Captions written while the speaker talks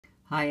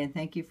Hi, and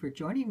thank you for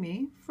joining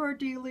me for our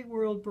daily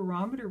world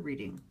barometer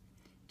reading.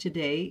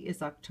 Today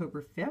is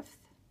October 5th.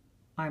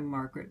 I'm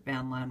Margaret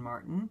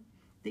VanLaanMartin,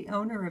 the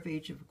owner of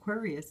Age of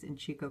Aquarius in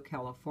Chico,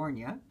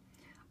 California.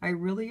 I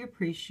really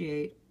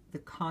appreciate the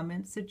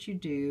comments that you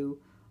do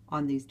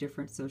on these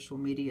different social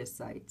media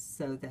sites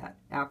so that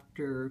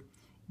after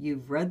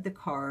you've read the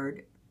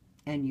card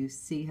and you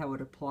see how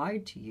it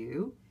applied to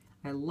you,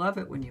 I love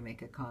it when you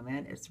make a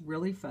comment. It's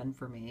really fun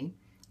for me.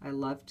 I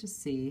love to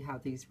see how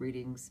these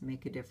readings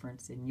make a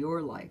difference in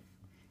your life.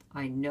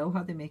 I know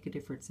how they make a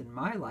difference in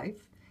my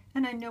life,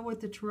 and I know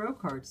what the tarot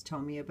cards tell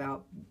me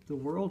about the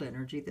world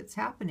energy that's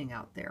happening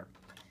out there.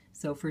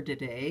 So for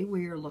today,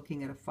 we are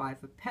looking at a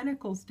Five of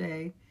Pentacles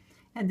day,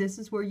 and this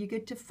is where you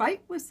get to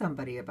fight with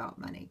somebody about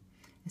money,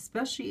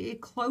 especially a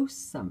close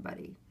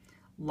somebody,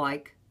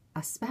 like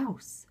a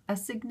spouse, a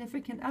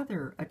significant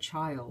other, a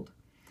child.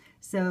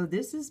 So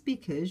this is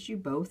because you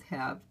both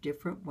have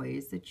different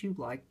ways that you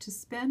like to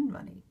spend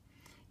money.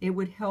 It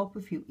would help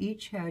if you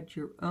each had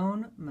your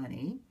own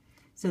money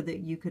so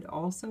that you could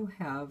also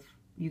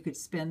you could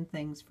spend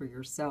things for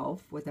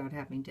yourself without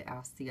having to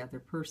ask the other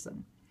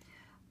person.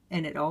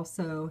 And it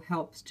also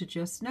helps to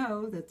just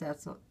know that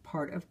that's a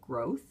part of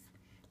growth.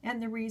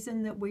 And the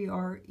reason that we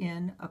are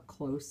in a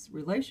close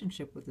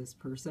relationship with this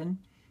person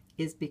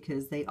is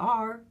because they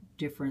are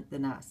different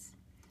than us.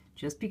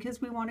 Just because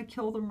we want to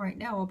kill them right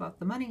now about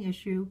the money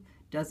issue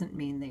doesn't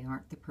mean they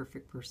aren't the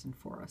perfect person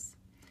for us.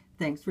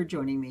 Thanks for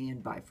joining me,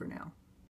 and bye for now.